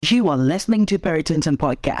You are listening to Perry Tintin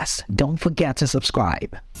Podcast. Don't forget to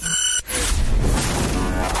subscribe.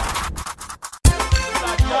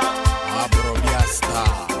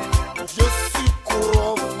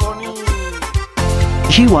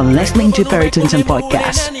 You are listening to Perry Tintin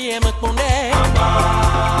Podcast.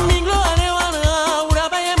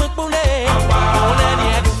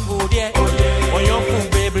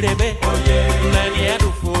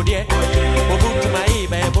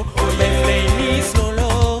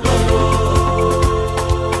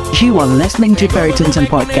 You are listening to Perry Tintin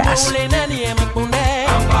Podcast.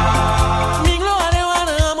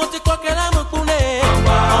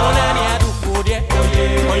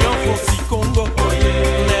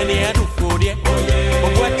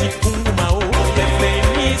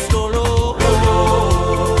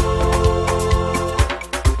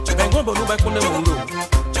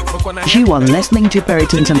 You are listening to Perry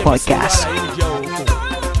Tintin Podcast.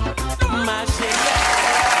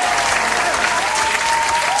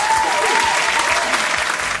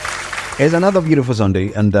 It's another beautiful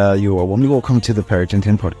Sunday, and you are warmly welcome to the Perry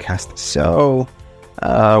Tintin Podcast. So,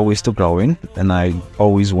 we're still growing, and I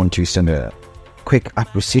always want to send a quick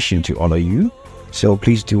appreciation to all of you. So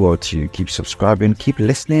please do all to keep subscribing, keep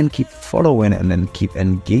listening, keep following, and then keep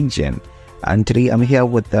engaging. And today I'm here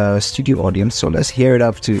with the studio audience, so let's hear it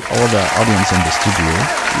up to all the audience in the studio.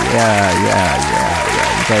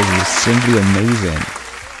 Yeah. You guys are simply amazing.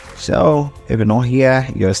 So, if you're not here,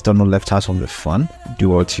 you're still not left out on the fun.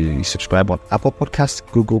 Do all to subscribe on Apple Podcast,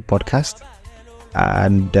 Google Podcast,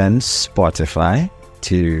 and then Spotify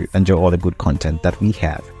to enjoy all the good content that we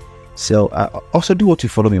have. So, also do all to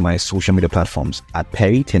follow me on my social media platforms at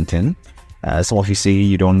Perry Tintin. Some of you say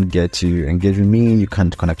you don't get to engage with me, you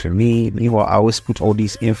can't connect with me. Meanwhile, I always put all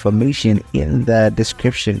this information in the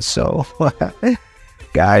description. So,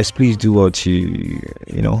 guys, please do all to,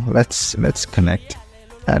 let's connect.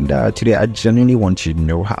 And today I genuinely want you to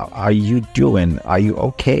know, how are you doing? Are you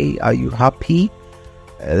okay? Are you happy?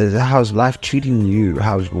 How's life treating you?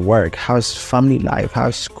 How's work? How's family life?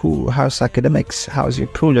 How's school? How's academics? How's your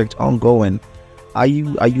project ongoing? Are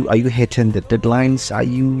you hitting the deadlines? Are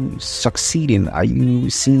you succeeding? Are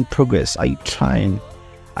you seeing progress? Are you trying?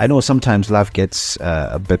 I know sometimes life gets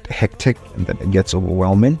a bit hectic and then it gets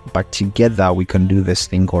overwhelming, but together we can do this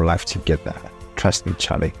thing called life together. Trust me,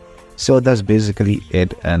 Charlie. So that's basically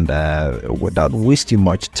it, and without wasting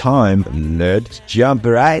much time, let's jump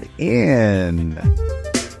right in.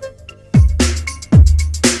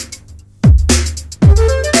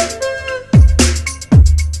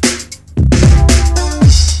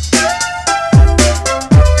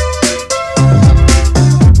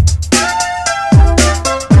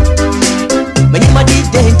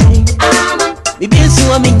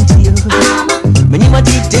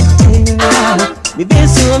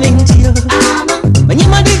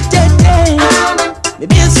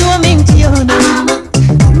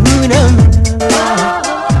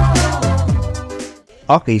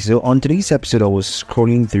 Okay, so on today's episode, I was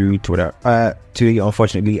scrolling through Twitter. Today,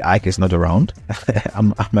 unfortunately, Ike is not around.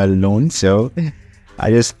 I'm alone, so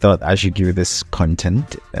I just thought I should give you this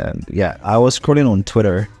content. And yeah, I was scrolling on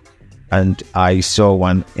Twitter, and I saw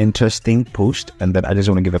one interesting post, and then I just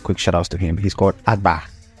want to give a quick shout out to him. He's called Adba,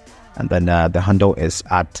 and then the handle is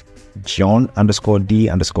at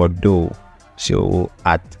John_D_Doe. So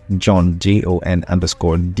at John JON_D_Doe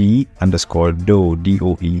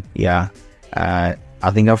DOE. Yeah. I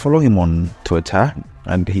think I follow him on Twitter,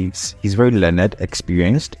 and he's very learned,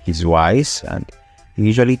 experienced, he's wise, and he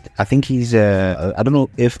usually, I think he's I don't know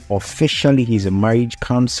if officially he's a marriage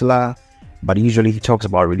counselor, but usually he talks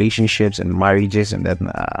about relationships and marriages, and then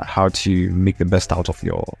how to make the best out of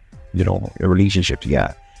your relationships.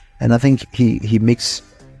 Yeah, and I think he makes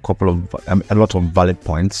a lot of valid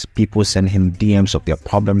points. People send him DMs of their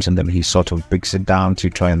problems, and then he sort of breaks it down to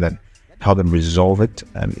try and then help them resolve it.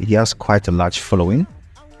 He has quite a large following.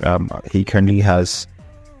 He currently has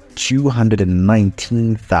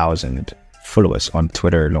 219,000 followers on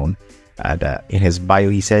Twitter alone. And in his bio,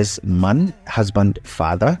 he says, man, husband,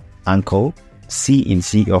 father, uncle, C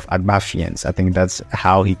of Adbafians. I think that's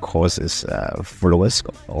how he calls his followers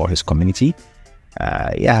or his community.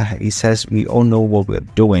 He says, we all know what we're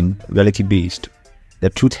doing, reality based.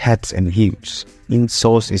 The truth hurts and heals.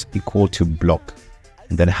 Insults is equal to block.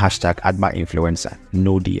 And then hashtag Adma influencer,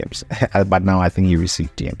 no DMs. But now I think he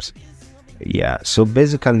received DMs. Yeah, so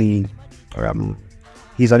basically,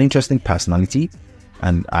 he's an interesting personality,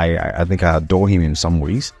 and I think I adore him in some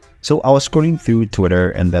ways. So I was scrolling through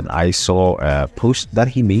Twitter, and then I saw a post that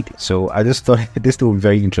he made. So I just thought this would be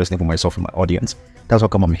very interesting for myself and my audience. That's how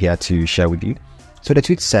come I'm here to share with you. So the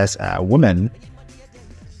tweet says, women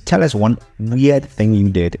Tell us one weird thing you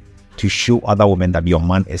did to show other women that your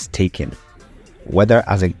man is taken, whether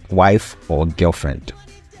as a wife or girlfriend.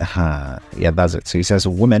 Yeah, that's it. So he says,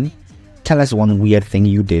 women, tell us one weird thing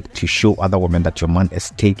you did to show other women that your man is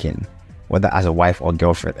taken, whether as a wife or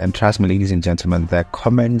girlfriend. And trust me, ladies and gentlemen, the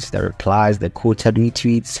comments, the replies, the quoted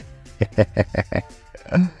retweets,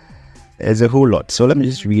 there's a whole lot. So let me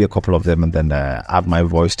just read a couple of them and then add my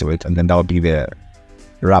voice to it, and then that'll be the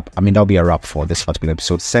wrap. That'll be a wrap for this particular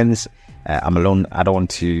episode. Since I'm alone, I don't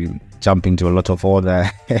want to jump into a lot of all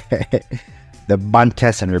the the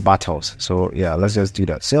banters and rebuttals. So yeah, let's just do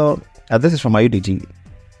that. So this is from Ayudeji.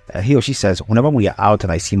 He or she says, whenever we are out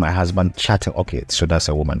and I see my husband chatting, okay, so that's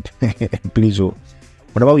a woman. Please,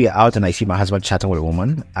 whenever we are out and I see my husband chatting with a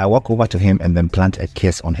woman, I walk over to him and then plant a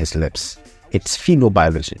kiss on his lips. It's female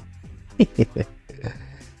biology. This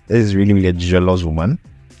is really a jealous woman.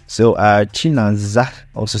 So Chinanza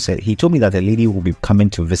also said, he told me that a lady will be coming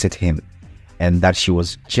to visit him and that she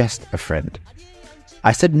was just a friend.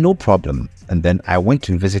 I said no problem, and then I went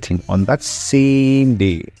to visit him on that same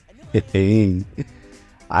day.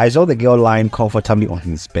 I saw the girl lying comfortably on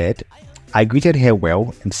his bed. I greeted her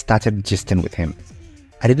well and started gisting with him.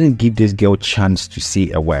 I didn't give this girl chance to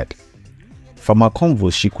say a word. From our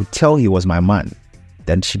convos, she could tell he was my man.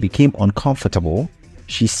 Then she became uncomfortable.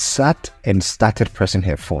 She sat and started pressing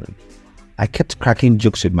her phone. I kept cracking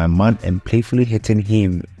jokes with my man and playfully hitting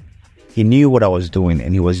him. He knew what I was doing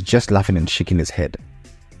and he was just laughing and shaking his head.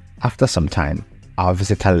 After some time, our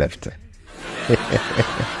visitor left.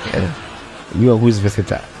 You are whose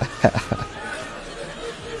visitor?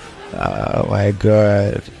 Oh my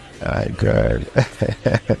god. Oh my god.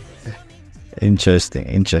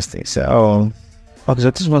 Interesting. So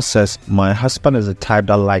this one says, my husband is the type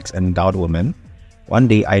that likes endowed women. One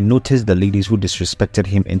day I noticed the ladies who disrespected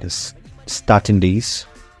him in his starting days,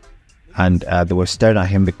 and they were staring at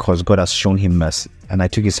him because God has shown him mercy, and I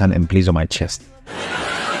took his hand and placed on my chest.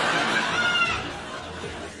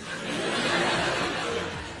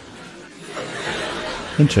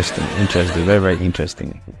 Interesting, very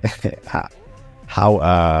interesting.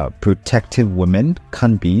 How protective women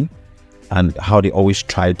can be, and how they always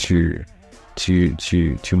try to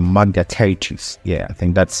mark their territories. Yeah, I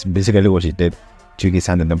think that's basically what she did. Took his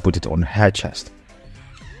hand and then put it on her chest.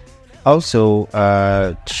 Also,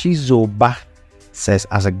 Chizoba says,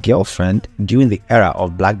 as a girlfriend during the era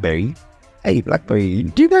of BlackBerry. Hey, BlackBerry,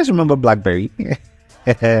 do you guys remember BlackBerry?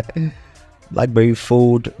 BlackBerry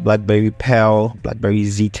Fold, BlackBerry Pearl, BlackBerry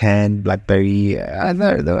Z10, BlackBerry. I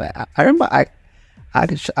remember I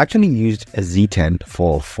actually used a Z10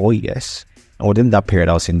 for 4 years. And within that period,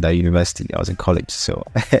 I was in the university, I was in college. So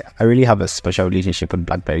I really have a special relationship with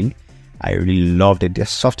BlackBerry. I really loved it. Their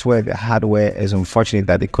software, their hardware is unfortunate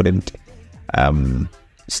that they couldn't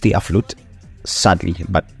stay afloat, sadly,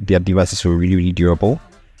 but their devices were really durable.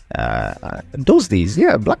 Those days,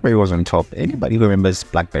 yeah, BlackBerry was on top. Anybody who remembers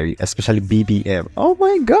BlackBerry, especially BBM, oh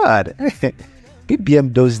my god.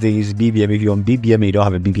 BBM those days, BBM, if you're on BBM you don't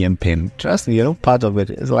have a BBM pin, trust me, you're not part of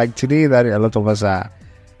it. It's like today that a lot of us are,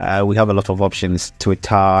 we have a lot of options: Twitter,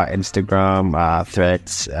 Instagram,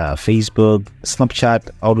 Threads, Facebook, Snapchat,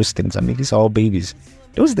 all those things. These are all babies.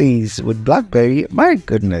 Those days with BlackBerry, my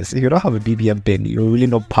goodness, if you don't have a BBM pin, you're really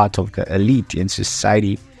not part of the elite in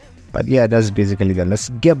society. But yeah, that's basically that. Let's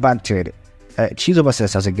get back to it. Chizoba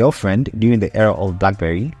says, as a girlfriend during the era of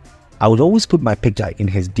BlackBerry, I would always put my picture in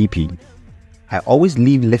his DP. I always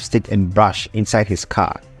leave lipstick and brush inside his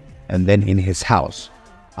car and then in his house.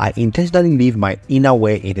 I intentionally leave my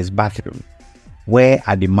innerwear in his bathroom, where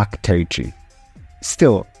at the mark territory.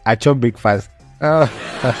 Still, I chop breakfast. Oh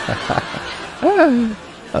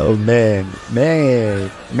man.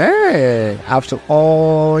 After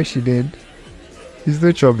all she did, it's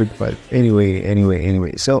no chop breakfast.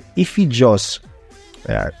 Anyway. So Ify Jos,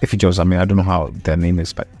 I don't know how their name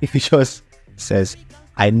is, but Ify Jos says,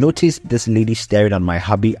 I noticed this lady staring at my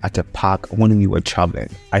hubby at a park when we were traveling.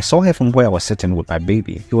 I saw her from where I was sitting with my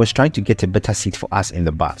baby. He was trying to get a better seat for us in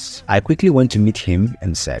the bus. I quickly went to meet him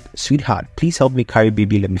and said, sweetheart, please help me carry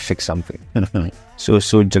baby, let me fix something. So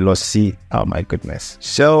jealousy, oh my goodness.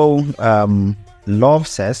 So Love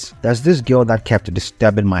says, there's this girl that kept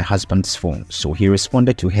disturbing my husband's phone, so he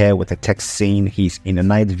responded to her with a text saying he's in a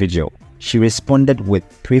night vigil. She responded with,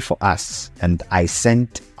 pray for us, and I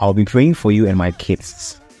sent, I'll be praying for you and my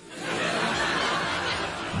kids.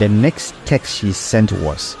 The next text she sent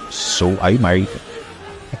was, so are you married?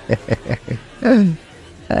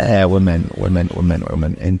 Women.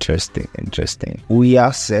 Interesting.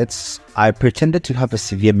 Uya says, I pretended to have a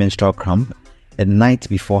severe menstrual cramp the night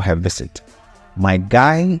before her visit. My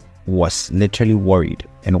guy was literally worried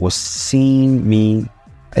and was seeing me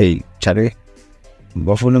Hey, Charlie.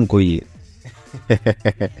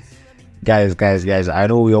 Guys, I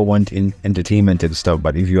know we all want entertainment and stuff,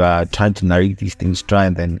 but if you are trying to narrate these things, try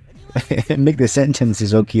and then make the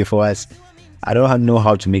sentences okay for us. I don't know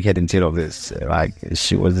how to make head and tail of this. Like,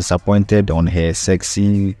 she was disappointed on her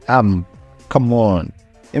sexy. Come on.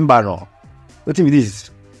 Imbaro. What is this?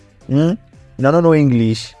 You don't know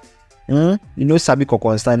English. You know Sabi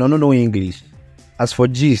Kokonstein, you don't know English. As for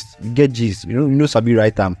gist, you get gist. You know Sabi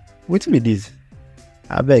right time. What is this?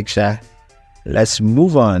 I beg, Sha. Let's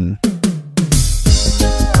move on.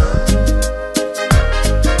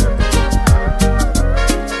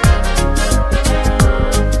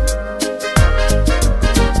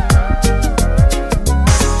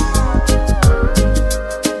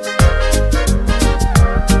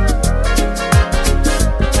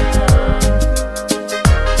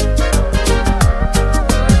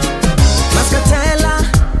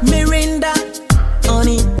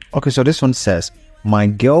 Okay, so this one says, my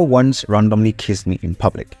girl once randomly kissed me in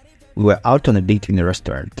public. We were out on a date in a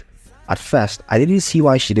restaurant. At first, I didn't see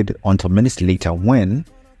why she did it until minutes later when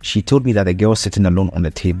she told me that the girl sitting alone on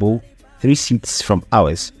the table, 3 seats from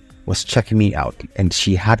ours, was checking me out and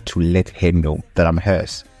she had to let her know that I'm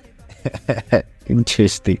hers.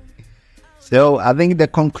 Interesting. So I think the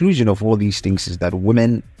conclusion of all these things is that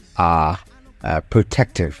women are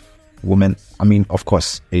protective. Women, I mean, of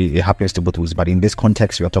course, it happens to both ways, but in this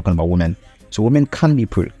context, we are talking about women. So women can be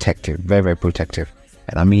protective, very, very protective.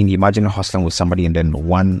 And I mean, imagine hustling with somebody and then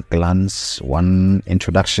one glance, one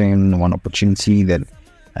introduction, one opportunity, then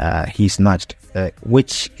he's snatched.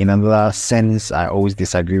 Which, in another sense, I always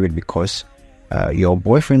disagree with, because your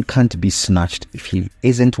boyfriend can't be snatched if he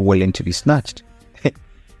isn't willing to be snatched.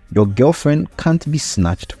 Your girlfriend can't be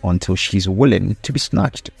snatched until she's willing to be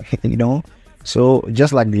snatched, you know? So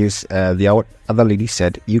just like this, the other lady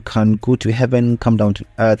said, you can go to heaven, come down to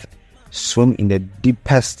earth, swim in the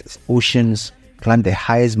deepest oceans, climb the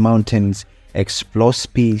highest mountains, explore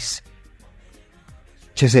space.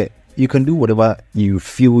 Just say, you can do whatever you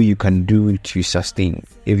feel you can do to sustain.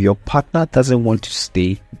 If your partner doesn't want to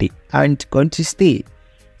stay, they aren't going to stay.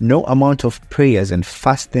 No amount of prayers and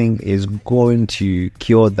fasting is going to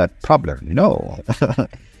cure that problem. No.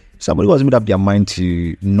 Somebody who has made up their mind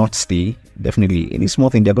to not stay, definitely any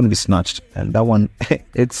small thing, they're going to be snatched. And that one,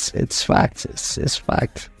 it's fact. It's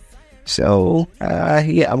fact. So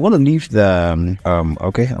yeah, I'm going to leave the I'm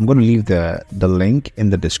going to leave the link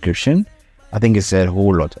in the description. I think it's a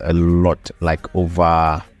lot, like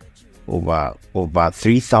over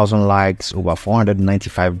 3,000 likes, over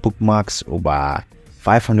 495 bookmarks, over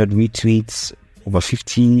 500 retweets, over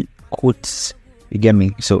 50 quotes. You get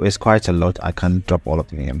me? So it's quite a lot. I can't drop all of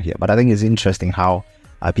them here, but I think it's interesting how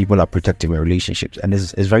people are protective in relationships, and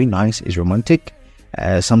it's very nice. It's romantic.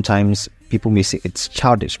 Sometimes people may say it's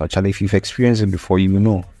childish, but Charlie, if you've experienced it before, you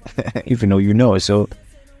know. If you know, you know. So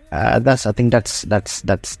that's a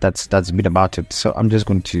bit about it. So I'm just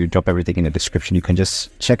going to drop everything in the description. You can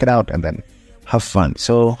just check it out and then have fun.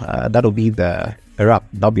 So that'll be a wrap.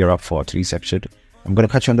 That'll be a wrap for today's episode. I'm going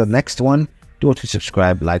to catch you on the next one. Do want to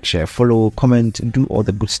subscribe, like, share, follow, comment, do all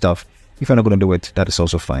the good stuff. If you're not going to do it, that is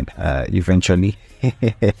also fine. Eventually,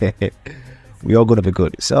 we're all going to be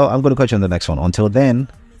good. So I'm going to catch you on the next one. Until then,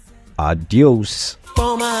 adios.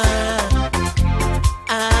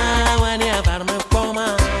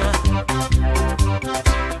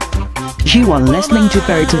 You are listening to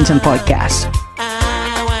Perrytonton Podcast.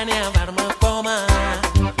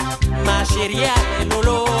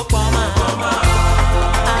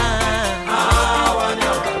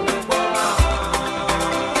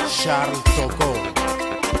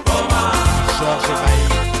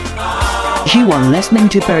 You are listening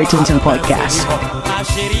to Perrytonton Podcast.